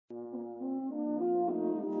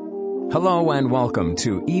Hello and welcome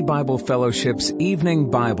to E-Bible Fellowship's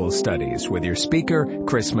Evening Bible Studies with your speaker,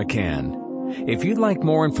 Chris McCann. If you'd like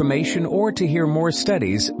more information or to hear more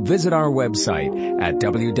studies, visit our website at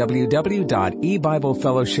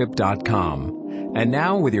www.ebiblefellowship.com. And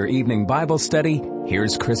now with your evening Bible study,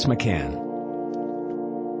 here's Chris McCann.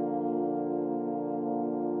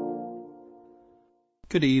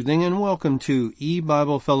 Good evening and welcome to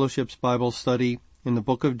E-Bible Fellowship's Bible study in the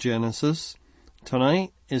book of Genesis.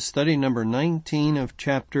 Tonight is study number 19 of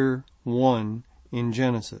chapter 1 in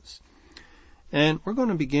Genesis. And we're going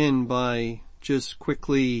to begin by just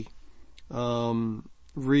quickly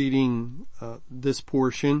reading this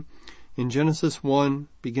portion. In Genesis 1,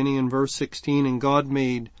 beginning in verse 16, "And God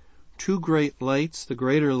made two great lights, the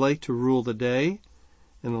greater light to rule the day,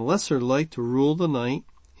 and the lesser light to rule the night.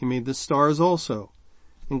 He made the stars also.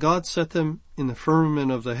 And God set them in the firmament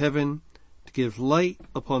of the heaven to give light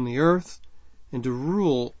upon the earth, and to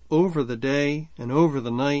rule over the day and over the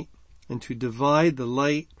night, and to divide the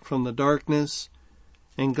light from the darkness.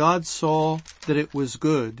 And God saw that it was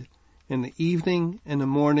good, and the evening and the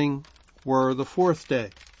morning were the fourth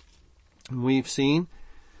day." And we've seen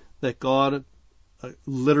that God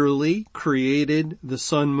literally created the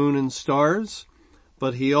sun, moon, and stars,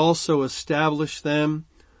 but he also established them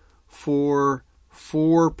for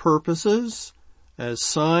four purposes: as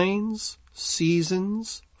signs,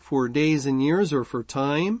 seasons, for days and years, or for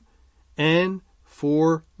time, and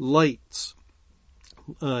for lights.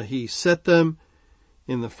 He set them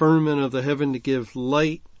in the firmament of the heaven to give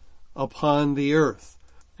light upon the earth.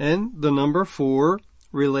 And the number 4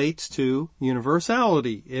 relates to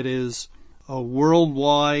universality. It is a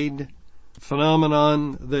worldwide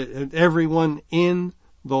phenomenon that everyone in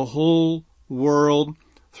the whole world,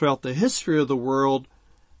 throughout the history of the world,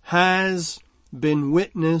 has been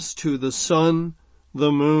witness to the sun, the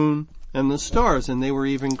moon, and the stars, and they were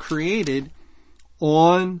even created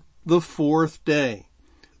on the fourth day.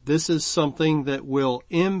 This is something that will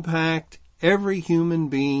impact every human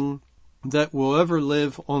being that will ever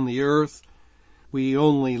live on the earth. We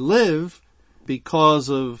only live because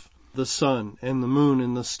of the sun and the moon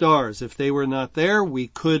and the stars. If they were not there, we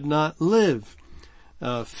could not live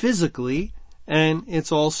physically, and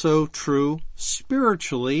it's also true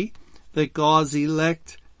spiritually that God's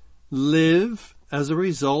elect live as a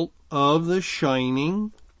result of the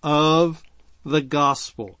shining of the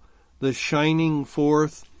gospel, the shining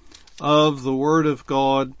forth of the word of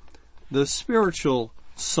God, the spiritual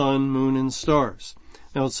sun, moon, and stars.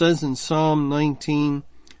 Now it says in Psalm 19,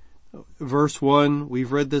 verse 1,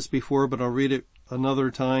 we've read this before, but I'll read it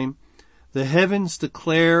another time. "The heavens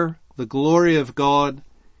declare the glory of God,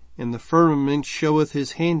 and the firmament showeth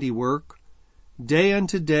his handiwork. Day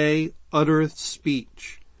unto day uttereth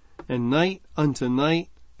speech, and night unto night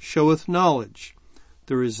showeth knowledge.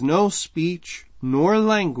 There is no speech nor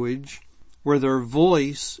language where their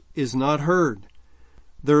voice is not heard.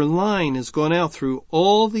 Their line is gone out through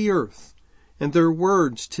all the earth, and their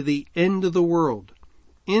words to the end of the world.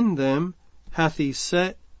 In them hath he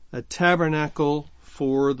set a tabernacle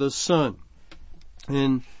for the sun."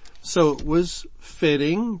 And so it was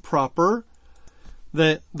fitting, proper,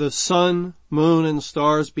 that the sun, moon, and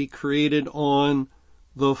stars be created on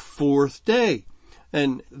the fourth day.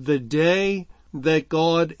 And the day that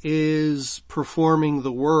God is performing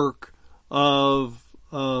the work of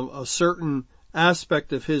a certain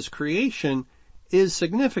aspect of his creation is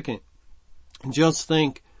significant. Just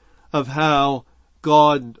think of how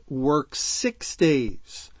God works 6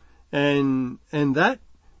 days. And that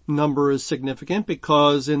number is significant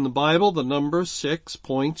because in the Bible the number 6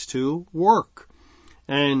 points to work.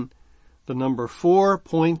 And the number 4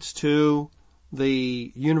 points to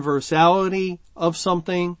the universality of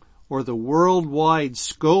something or the worldwide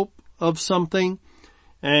scope of something.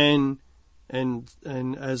 And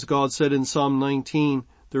as God said in Psalm 19,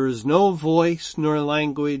 there is no voice nor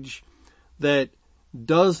language that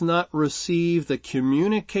does not receive the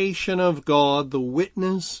communication of God, the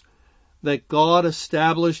witness that God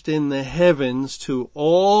established in the heavens to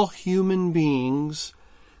all human beings,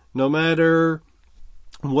 no matter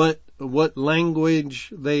what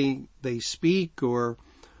language they speak or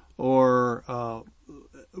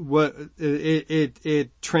what it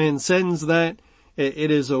transcends that.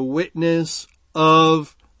 It is a witness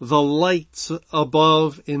of the lights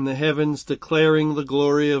above in the heavens declaring the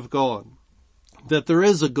glory of God, that there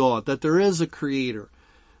is a God, that there is a creator,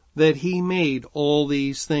 that he made all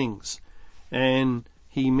these things, and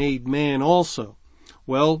he made man also.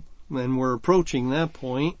 Well, and we're approaching that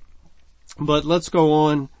point, but let's go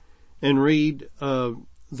on and read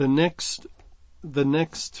the next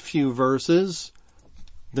few verses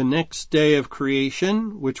the next day of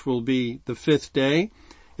creation, which will be the fifth day.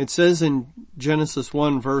 It says in Genesis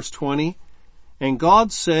 1 verse 20, "And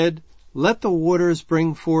God said, Let the waters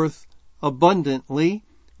bring forth abundantly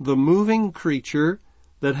the moving creature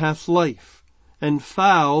that hath life, and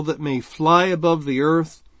fowl that may fly above the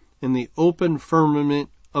earth in the open firmament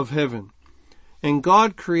of heaven. And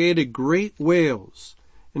God created great whales,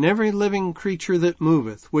 and every living creature that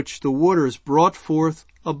moveth, which the waters brought forth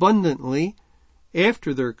abundantly,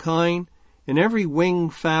 after their kind, and every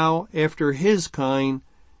winged fowl after his kind.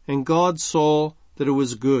 And God saw that it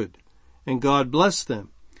was good. And God blessed them,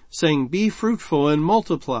 saying, Be fruitful and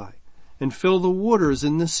multiply, and fill the waters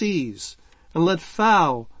in the seas, and let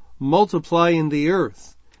fowl multiply in the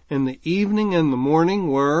earth. And the evening and the morning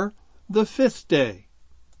were the fifth day."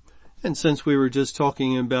 And since we were just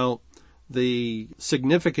talking about the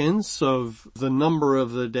significance of the number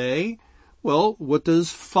of the day, well, what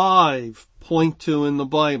does 5 point to in the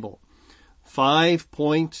Bible? 5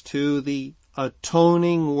 points to the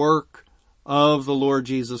atoning work of the Lord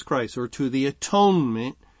Jesus Christ, or to the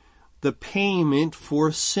atonement, the payment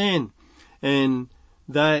for sin. And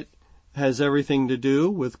that has everything to do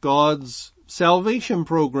with God's salvation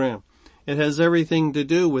program. It has everything to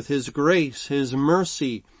do with His grace, His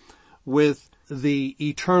mercy, with the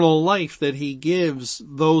eternal life that He gives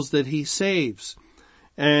those that He saves.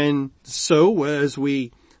 And so as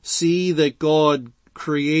we see that God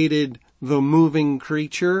created the moving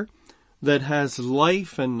creature that has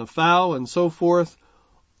life and the fowl and so forth,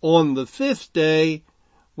 on the fifth day,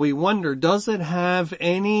 we wonder, does it have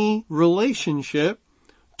any relationship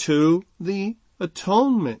to the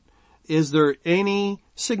atonement? Is there any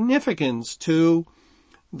significance to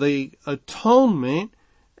the atonement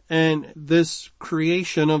and this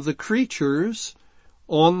creation of the creatures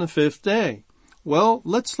on the fifth day? Well,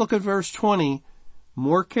 let's look at verse 20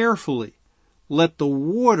 more carefully. "Let the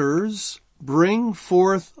waters bring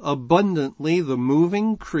forth abundantly the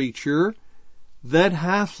moving creature that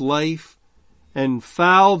hath life, and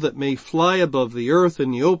fowl that may fly above the earth in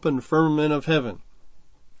the open firmament of heaven."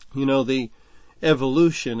 You know, the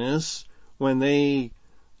evolutionists, when they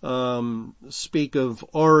speak of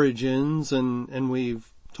origins, and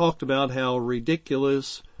we've talked about how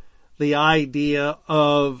ridiculous the idea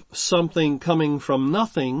of something coming from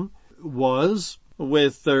nothing was,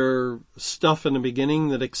 with their stuff in the beginning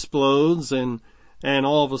that explodes and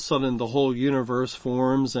all of a sudden the whole universe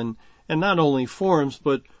forms and not only forms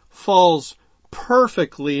but falls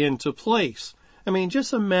perfectly into place. I mean,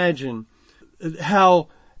 just imagine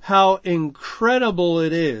how incredible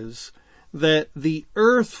it is that the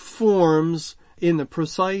earth forms in the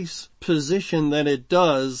precise position that it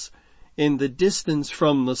does in the distance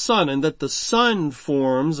from the sun, and that the sun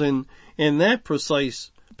forms in that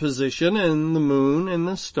precise position, and the moon and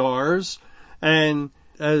the stars. And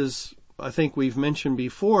as I think we've mentioned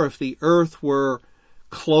before, if the earth were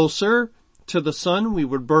closer to the sun, we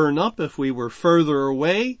would burn up. If we were further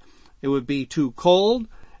away, it would be too cold.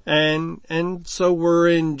 And so we're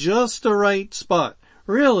in just the right spot.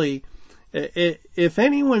 Really, if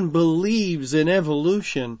anyone believes in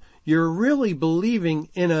evolution, you're really believing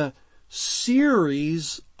in a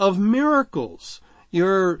series of miracles.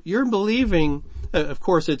 You're believing, of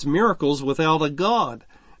course, it's miracles without a God.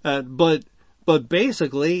 But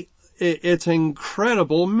basically, it's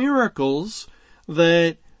incredible miracles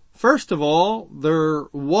that, first of all, there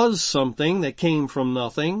was something that came from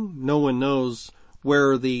nothing. No one knows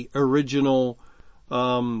where the original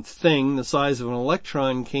thing the size of an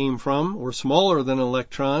electron came from, or smaller than an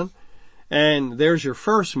electron. And there's your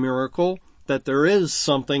first miracle, that there is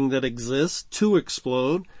something that exists to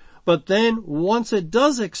explode. But then once it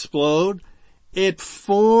does explode, it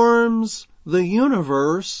forms the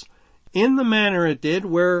universe in the manner it did,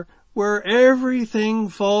 where everything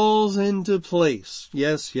falls into place.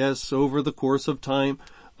 Yes, over the course of time.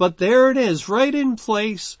 But there it is, right in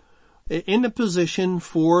place, in a position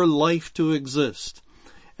for life to exist.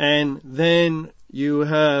 And then you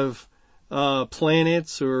have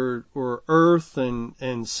planets or Earth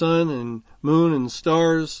and sun and moon and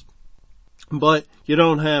stars, but you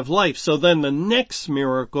don't have life. So then the next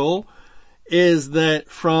miracle is that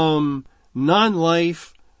from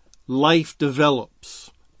non-life, life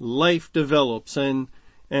develops. Life develops, and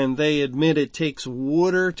they admit it takes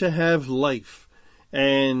water to have life.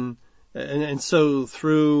 And so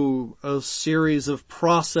through a series of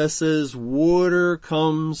processes, water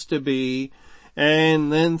comes to be,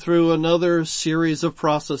 and then through another series of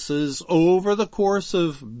processes over the course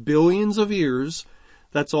of billions of years.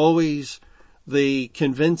 That's always the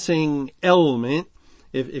convincing element.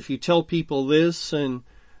 If you tell people this, and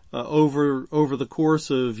over the course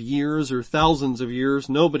of years or thousands of years.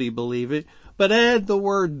 Nobody believe it. But add the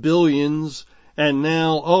word billions, and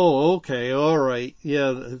now, okay, all right,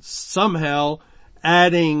 yeah, somehow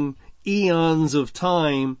adding eons of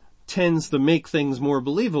time tends to make things more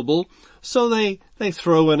believable. So they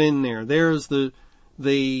throw it in there. There's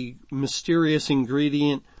the mysterious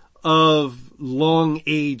ingredient of long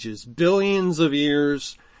ages, billions of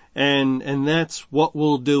years, and that's what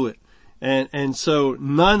will do it. And so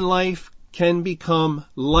non-life can become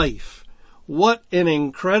life. What an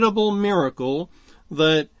incredible miracle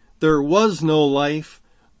that there was no life,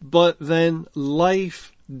 but then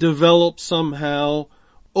life developed somehow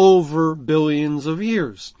over billions of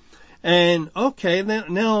years. And okay,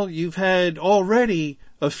 now you've had already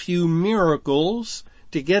a few miracles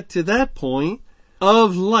to get to that point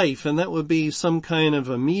of life, and that would be some kind of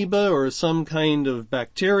amoeba or some kind of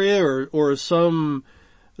bacteria or something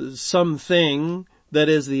that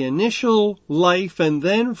is the initial life, and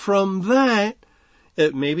then from that,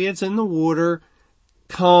 maybe it's in the water,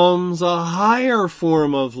 comes a higher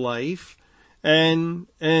form of life, and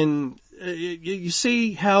you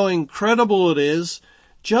see how incredible it is.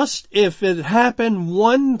 Just if it happened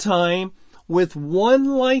one time with one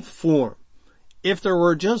life form, if there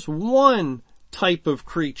were just one type of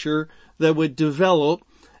creature that would develop,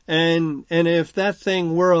 and if that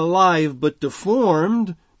thing were alive but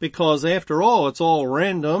deformed, because after all it's all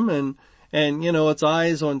random, and its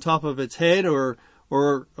eyes on top of its head or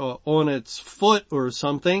on its foot or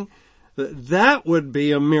something, that would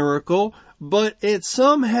be a miracle. But it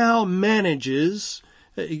somehow manages,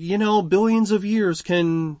 billions of years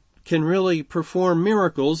can really perform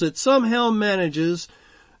miracles. It somehow manages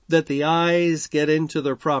that the eyes get into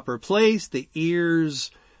their proper place, the ears,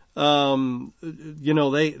 they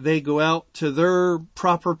go out to their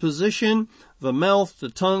proper position, the mouth, the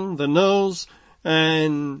tongue, the nose,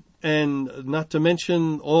 and not to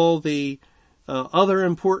mention all the other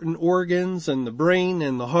important organs, and the brain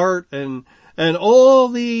and the heart, and all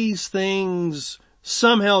these things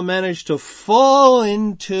somehow manage to fall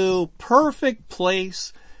into perfect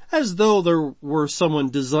place as though there were someone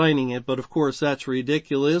designing it. But of course that's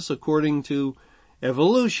ridiculous according to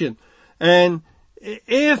evolution. And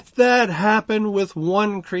if that happened with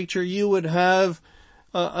one creature, you would have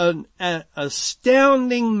an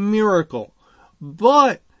astounding miracle.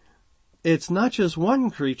 But it's not just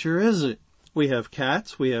one creature, is it? We have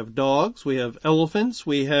cats, we have dogs, we have elephants,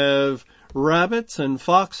 we have rabbits and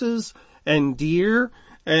foxes and deer,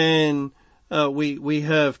 and we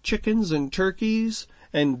have chickens and turkeys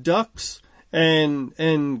and ducks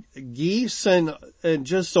and geese and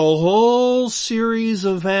just a whole series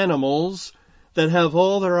of animals that have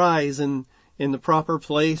all their eyes in the proper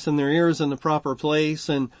place and their ears in the proper place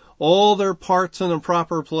and all their parts in the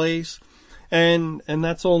proper place. And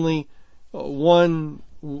that's only one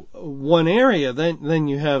area. Then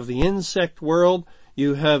you have the insect world,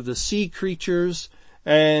 you have the sea creatures,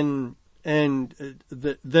 and then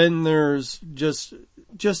there's just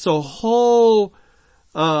a whole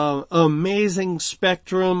amazing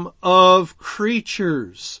spectrum of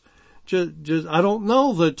creatures. Just I don't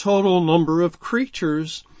know the total number of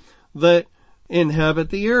creatures that inhabit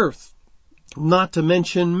the earth, not to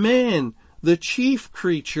mention man, the chief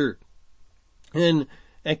creature. And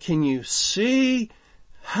can you see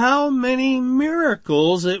how many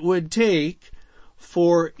miracles it would take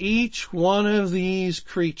for each one of these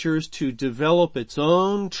creatures to develop its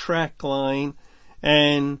own track line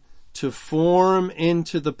and to form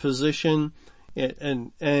into the position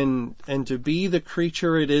and to be the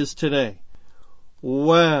creature it is today?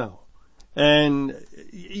 Wow. And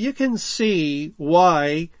you can see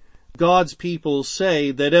why God's people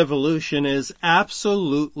say that evolution is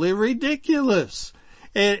absolutely ridiculous.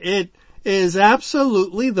 It is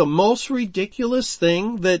absolutely the most ridiculous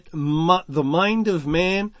thing that the mind of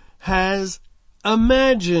man has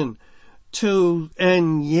imagined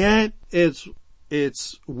and yet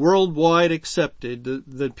it's worldwide accepted.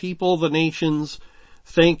 The people, the nations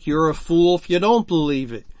think you're a fool if you don't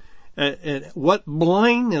believe it. What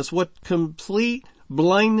blindness, what complete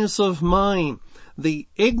blindness of mind. The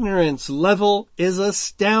ignorance level is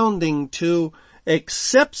astounding to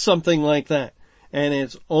accept something like that. And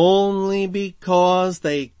it's only because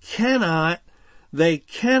they cannot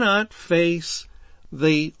face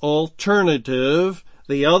the alternative.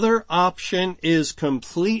 The other option is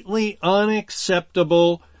completely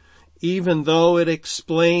unacceptable, even though it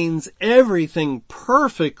explains everything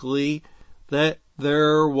perfectly, that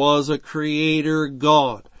there was a creator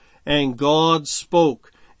God, and God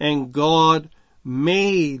spoke, and God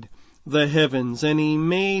made the heavens, and he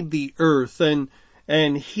made the earth, and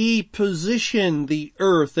and he positioned the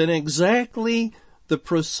earth in exactly the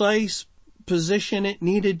precise position it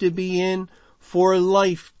needed to be in for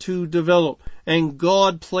life to develop. And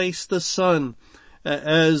God placed the sun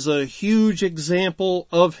as a huge example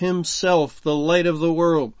of himself, the light of the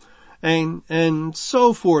world, and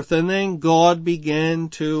so forth. And then God began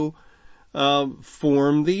to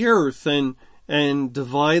form the earth and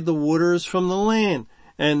divide the waters from the land,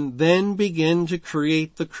 and then begin to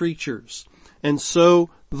create the creatures. And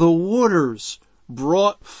so the waters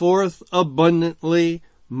brought forth abundantly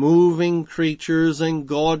moving creatures, and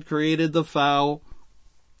God created the fowl.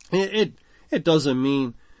 It doesn't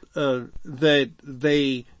mean that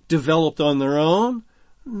they developed on their own.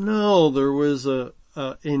 No, there was a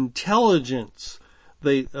intelligence,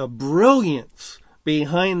 a brilliance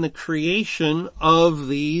behind the creation of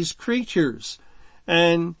these creatures.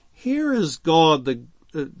 And here is God,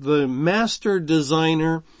 the master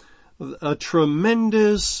designer, a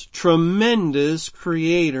tremendous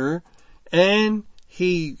creator, and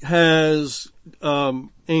he has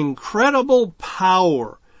incredible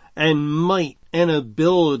power and might and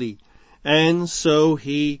ability. And so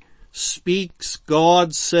he speaks.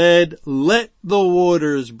 God said, "Let the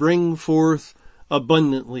waters bring forth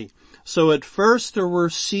abundantly." So at first there were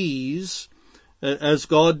seas, as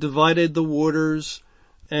God divided the waters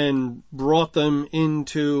and brought them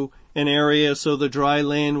into an area so the dry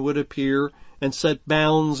land would appear and set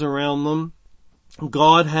bounds around them.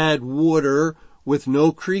 God had water with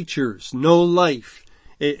no creatures, no life.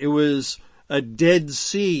 It was a dead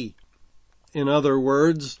sea. In other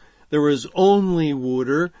words, there was only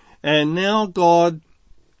water. And now God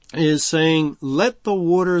is saying, let the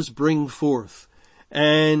waters bring forth.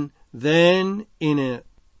 And then in an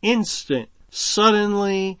instant,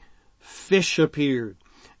 suddenly fish appeared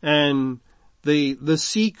and the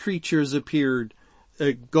sea creatures appeared.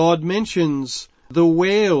 God mentions the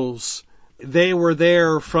whales. They were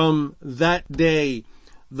there from that day.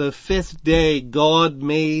 The fifth day, God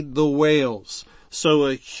made the whales. So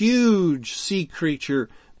a huge sea creature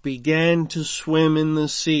began to swim in the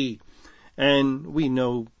sea. And we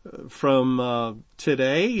know from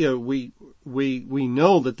today, we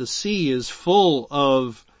know that the sea is full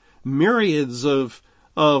of myriads of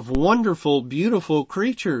wonderful, beautiful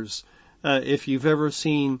creatures. If you've ever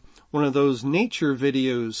seen one of those nature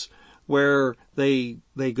videos where they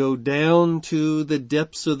go down to the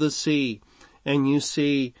depths of the sea and you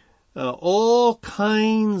see all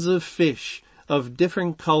kinds of fish of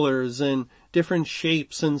different colors and different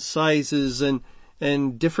shapes and sizes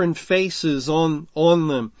and different faces on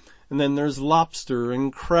them. And then there's lobster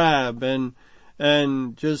and crab and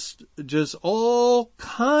just all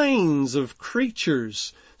kinds of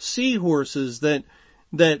creatures, seahorses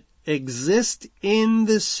that exist in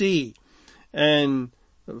the sea. And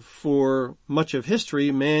for much of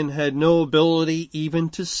history, man had no ability even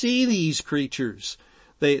to see these creatures.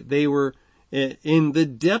 They were in the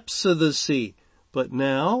depths of the sea. But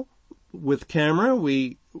now, with camera,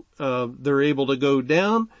 they're able to go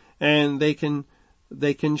down and they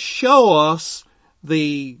can show us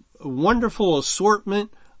the wonderful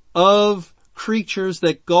assortment of creatures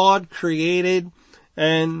that God created,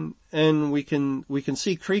 and we can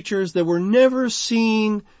see creatures that were never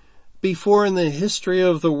seen before in the history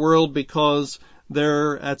of the world because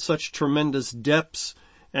they're at such tremendous depths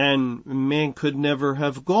and man could never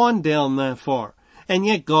have gone down that far. And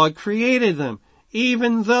yet God created them,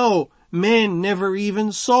 even though man never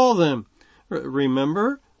even saw them.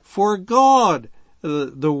 Remember, for God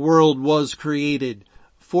the world was created,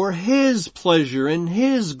 for His pleasure and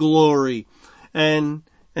His glory. And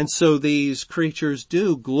so these creatures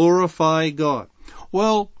do glorify God.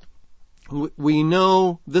 Well, we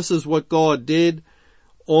know this is what God did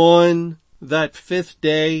on that fifth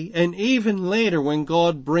day, and even later when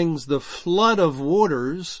God brings the flood of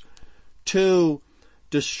waters to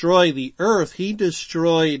destroy the earth, He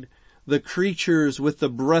destroyed the creatures with the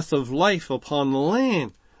breath of life upon the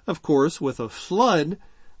land. Of course, with a flood,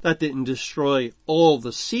 that didn't destroy all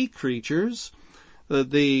the sea creatures. Some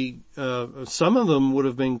of them would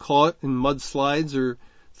have been caught in mudslides or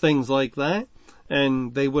things like that,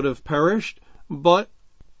 and they would have perished. But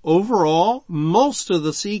overall, most of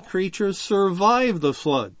the sea creatures survived the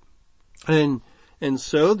flood. And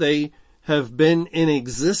so they have been in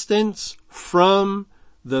existence from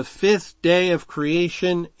the fifth day of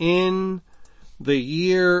creation in the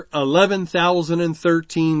year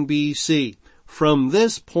 11,013 BC. From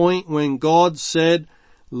this point when God said,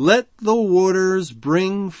 let the waters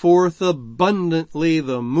bring forth abundantly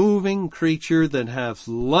the moving creature that hath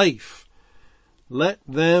life. Let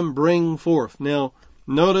them bring forth. Now,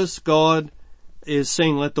 notice God is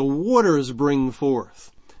saying, let the waters bring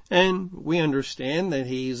forth. And we understand that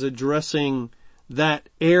he's addressing that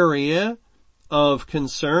area of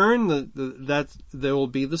concern, that there will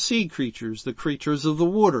be the sea creatures, the creatures of the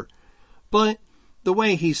water. But the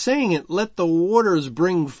way he's saying it, let the waters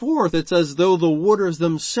bring forth, it's as though the waters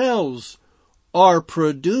themselves are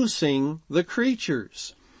producing the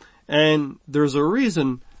creatures. And there's a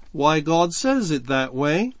reason why God says it that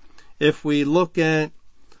way. If we look at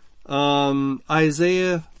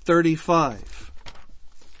Isaiah 35,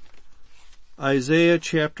 Isaiah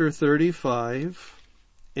chapter 35,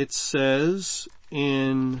 it says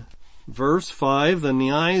in verse 5, then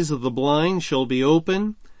the eyes of the blind shall be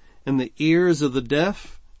open, and the ears of the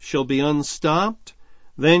deaf shall be unstopped.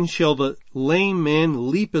 Then shall the lame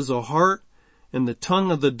man leap as a hart, and the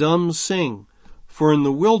tongue of the dumb sing. For in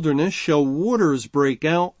the wilderness shall waters break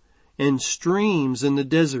out, and streams in the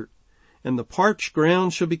desert. And the parched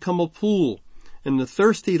ground shall become a pool, and the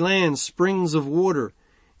thirsty land springs of water.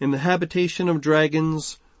 In the habitation of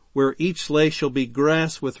dragons, where each lay shall be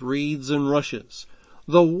grass with reeds and rushes.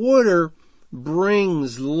 The water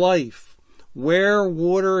brings life. Where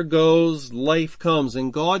water goes, life comes.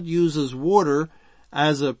 And God uses water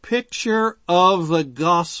as a picture of the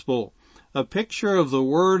gospel, a picture of the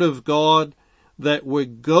word of God that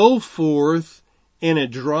would go forth in a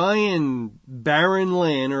dry and barren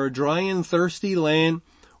land, or a dry and thirsty land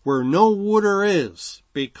where no water is,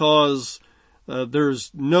 because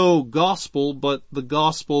there's no gospel but the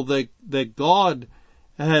gospel that God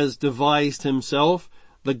has devised himself,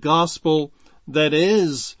 the gospel that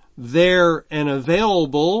is there and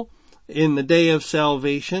available in the day of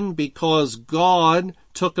salvation, because God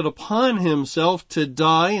took it upon himself to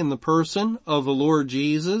die in the person of the Lord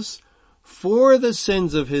Jesus for the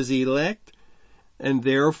sins of his elect, and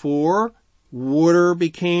therefore water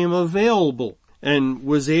became available and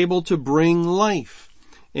was able to bring life.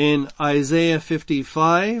 In Isaiah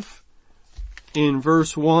 55, in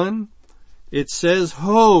verse 1, it says,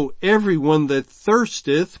 Ho, everyone that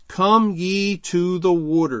thirsteth, come ye to the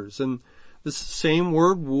waters. And this same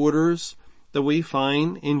word, waters, that we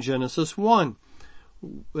find in Genesis 1.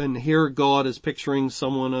 And here God is picturing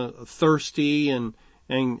someone thirsty and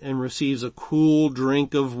receives a cool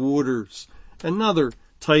drink of waters. Another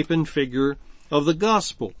type and figure of the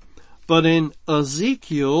gospel. But in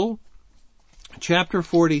Ezekiel chapter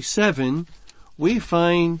 47, we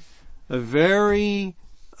find a very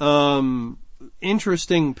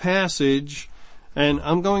interesting passage, and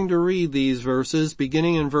I'm going to read these verses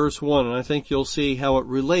beginning in verse 1, and I think you'll see how it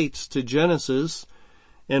relates to Genesis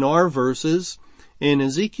and our verses. In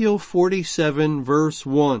Ezekiel 47 verse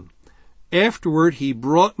 1, Afterward he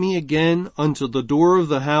brought me again unto the door of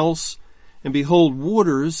the house, and behold,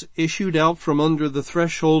 waters issued out from under the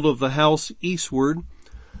threshold of the house eastward,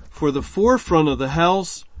 for the forefront of the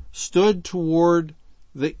house stood toward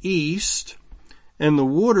the east, and the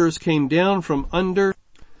waters came down from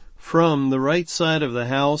the right side of the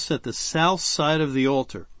house at the south side of the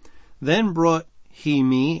altar. Then brought he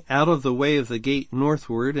me out of the way of the gate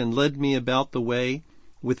northward, and led me about the way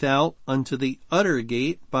without unto the utter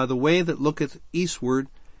gate by the way that looketh eastward,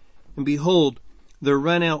 and behold, there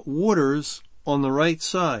ran out waters on the right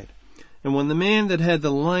side. And when the man that had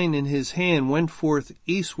the line in his hand went forth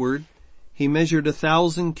eastward, he measured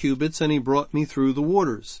 1,000 cubits, and he brought me through the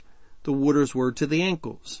waters. The waters were to the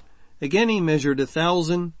ankles. Again he measured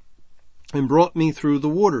 1,000, and brought me through the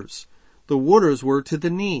waters. The waters were to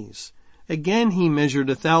the knees. Again he measured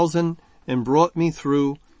 1,000, and brought me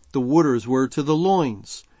through. The waters were to the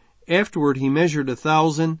loins. Afterward he measured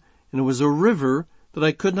 1,000, and it was a river that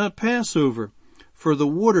I could not pass over, for the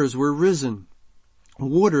waters were risen,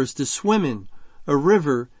 waters to swim in, a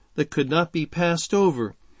river that could not be passed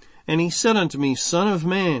over. And he said unto me, Son of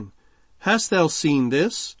man, hast thou seen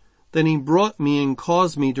this? Then he brought me and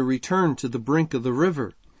caused me to return to the brink of the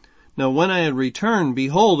river. Now when I had returned,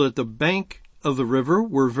 behold, at the bank of the river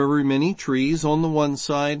were very many trees on the one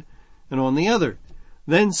side and on the other.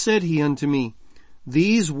 Then said he unto me,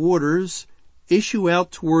 These waters issue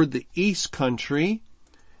out toward the east country,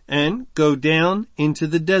 and go down into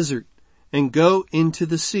the desert, and go into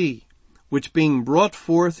the sea, which being brought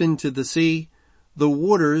forth into the sea, the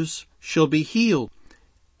waters shall be healed.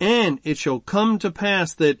 And it shall come to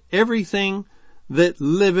pass that everything that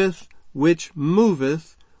liveth, which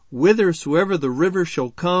moveth, whithersoever the river shall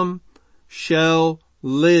come, shall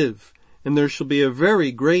live. And there shall be a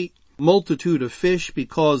very great multitude of fish,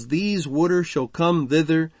 because these waters shall come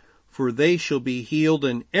thither, for they shall be healed,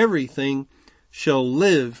 and everything shall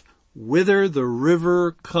live whither the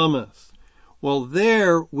river cometh. Well,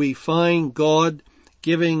 there we find God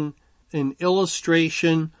giving an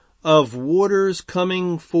illustration of waters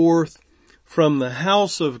coming forth from the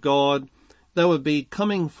house of God, that would be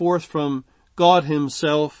coming forth from God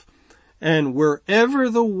himself. And wherever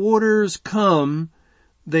the waters come,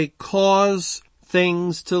 they cause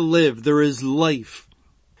things to live. There is life.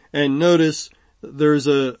 And notice there's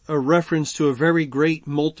a reference to a very great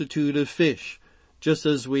multitude of fish, just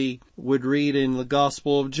as we would read in the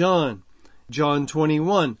Gospel of John, John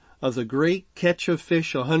 21, of the great catch of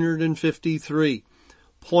fish, 153,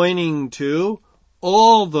 pointing to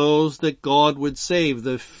all those that God would save.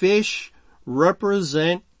 The fish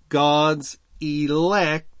represent God's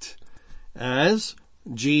elect, as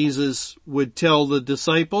Jesus would tell the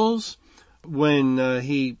disciples when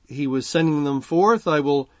he was sending them forth, I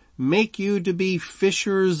will make you to be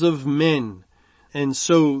fishers of men. And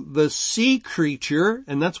so the sea creature,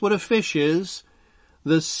 and that's what a fish is,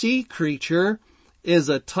 the sea creature is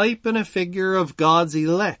a type and a figure of God's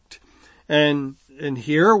elect. And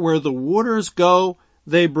here where the waters go,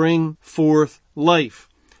 they bring forth life.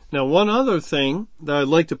 Now one other thing that I'd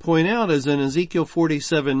like to point out is in Ezekiel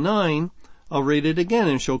 47:9, I'll read it again.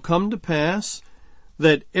 And it shall come to pass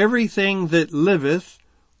that everything that liveth,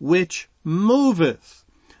 which moveth.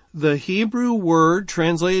 The Hebrew word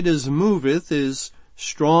translated as moveth is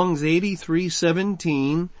Strong's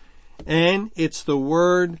 83:17, and it's the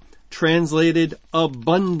word translated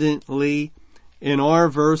abundantly in our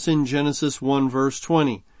verse in Genesis 1 verse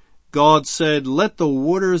 20. God said, let the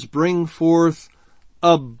waters bring forth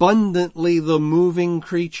abundantly the moving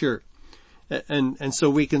creature. And so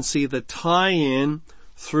we can see the tie-in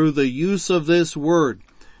through the use of this word.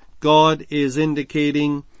 God is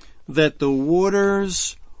indicating that the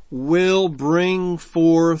waters will bring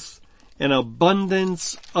forth an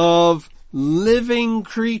abundance of living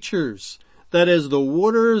creatures. That is, the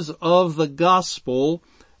waters of the gospel,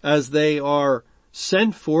 as they are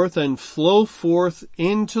sent forth and flow forth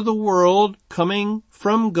into the world, coming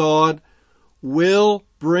from God, will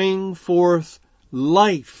bring forth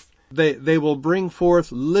life. They will bring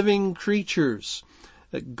forth living creatures.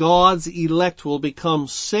 That God's elect will become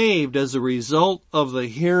saved as a result of the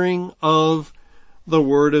hearing of the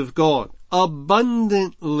word of God.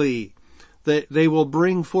 Abundantly. They will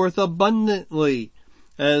bring forth abundantly,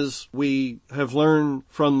 as we have learned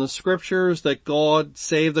from the scriptures that God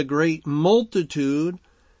saved a great multitude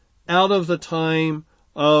out of the time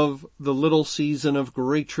of the little season of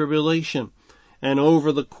great tribulation. And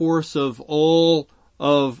over the course of all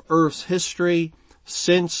of earth's history,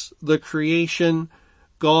 since the creation,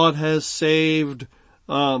 God has saved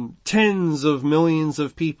tens of millions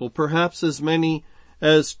of people, perhaps as many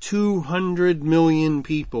as 200 million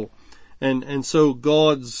people. And so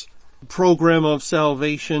God's program of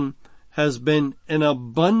salvation has been an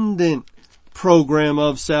abundant program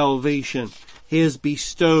of salvation. He has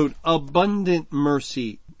bestowed abundant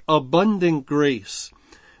mercy, abundant grace.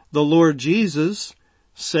 The Lord Jesus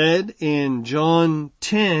said in John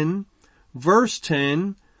 10, verse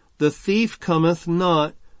 10, the thief cometh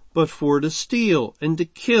not but for to steal and to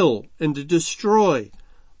kill and to destroy.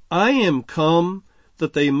 I am come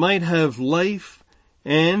that they might have life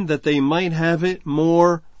and that they might have it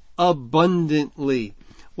more abundantly.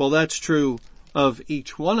 Well, that's true of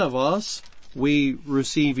each one of us. We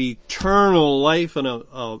receive eternal life and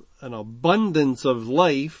an abundance of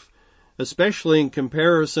life, especially in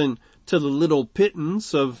comparison to the little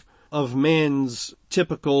pittance of man's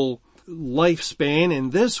typical lifespan in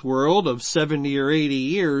this world of 70 or 80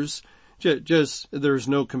 years. Just there's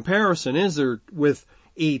no comparison, is there, with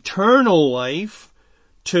eternal life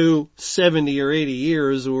to 70 or 80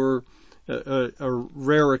 years, or a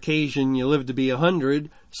rare occasion you live to be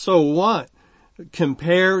 100. So what?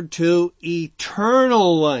 Compared to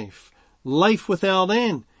eternal life, life without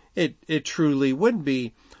end, it truly would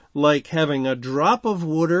be like having a drop of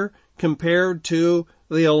water compared to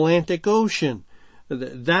the Atlantic Ocean.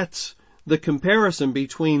 That's the comparison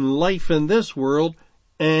between life in this world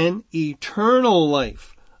and eternal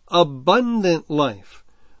life, abundant life.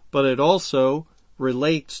 But it also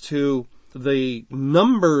relates to the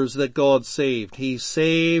numbers that God saved. He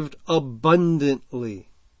saved abundantly.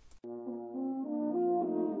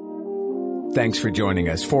 Thanks for joining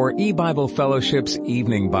us for E-Bible Fellowship's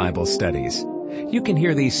Evening Bible Studies. You can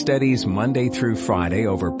hear these studies Monday through Friday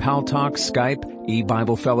over Paltalk, Skype,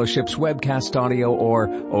 E-Bible Fellowship's webcast audio, or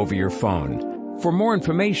over your phone. For more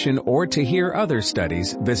information or to hear other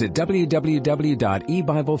studies, visit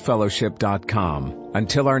www.ebiblefellowship.com.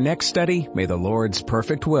 Until our next study, may the Lord's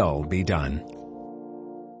perfect will be done.